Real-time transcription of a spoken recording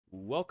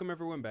Welcome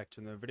everyone back to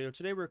another video.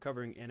 Today we're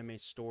covering Anime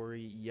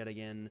Story yet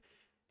again,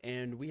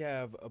 and we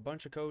have a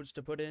bunch of codes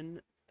to put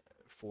in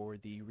for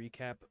the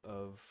recap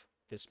of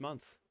this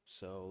month.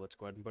 So let's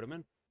go ahead and put them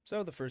in.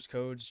 So the first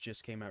codes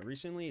just came out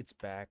recently. It's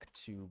back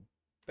to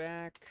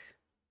back,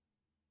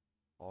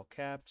 all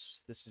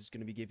caps. This is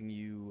going to be giving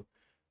you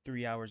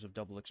 3 hours of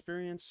double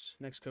experience.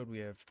 Next code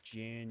we have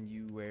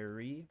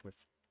January with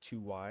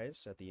 2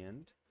 Y's at the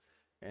end,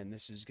 and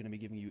this is going to be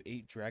giving you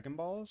 8 Dragon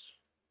Balls.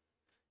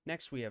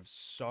 Next, we have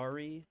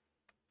Sorry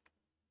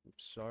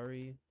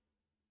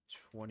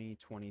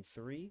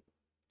 2023,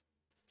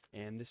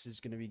 and this is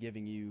going to be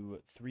giving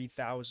you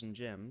 3,000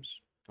 gems.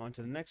 On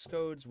to the next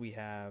codes, we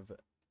have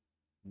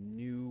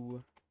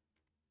New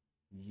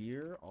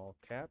Year, all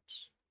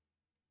caps.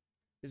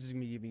 This is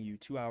going to be giving you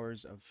 2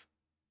 hours of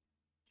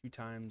 2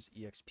 times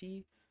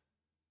EXP.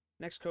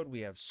 Next code,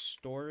 we have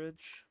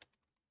Storage.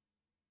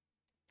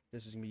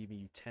 This is going to be giving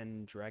you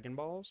 10 Dragon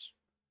Balls.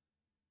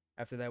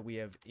 After that, we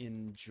have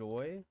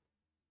Enjoy,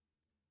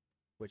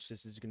 which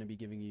this is going to be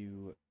giving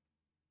you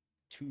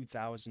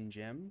 2,000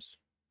 gems.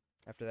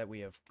 After that, we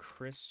have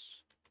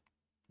Christmas.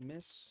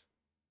 This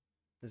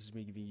is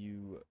going to be giving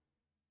you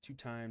 2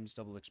 times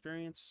double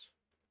experience.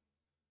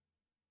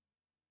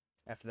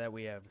 After that,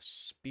 we have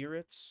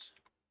Spirits.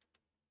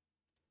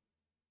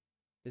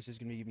 This is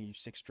going to be giving you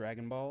 6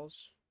 Dragon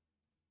Balls.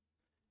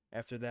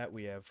 After that,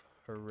 we have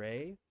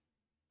Hooray.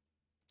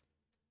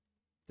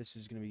 This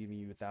is going to be giving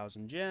you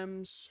 1,000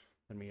 gems.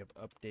 Then we have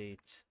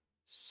Update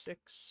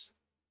 6.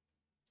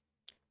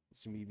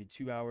 It's going to give you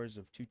 2 hours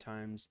of 2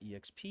 times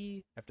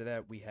EXP. After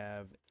that, we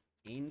have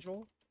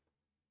Angel,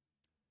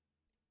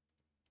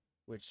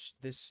 which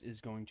this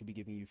is going to be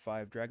giving you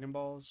 5 Dragon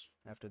Balls.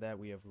 After that,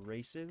 we have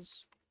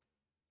Races.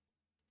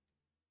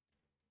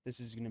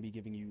 This is going to be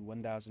giving you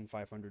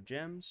 1,500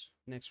 gems.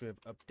 Next, we have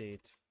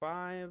Update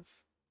 5.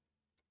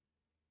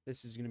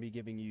 This is going to be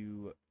giving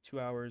you 2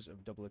 hours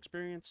of double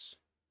experience.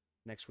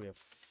 Next, we have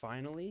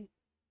Finally,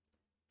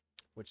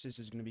 which this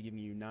is going to be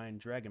giving you 9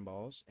 Dragon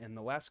Balls. And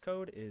the last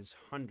code is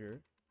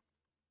Hunter,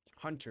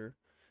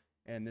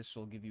 and this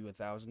will give you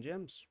 1,000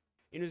 gems.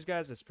 Anyways,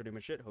 guys, that's pretty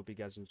much it. Hope you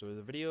guys enjoyed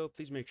the video.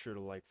 Please make sure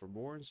to like for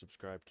more and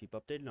subscribe. Keep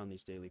updated on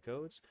these daily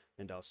codes.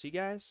 And I'll see you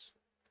guys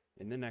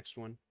in the next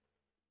one.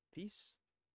 Peace.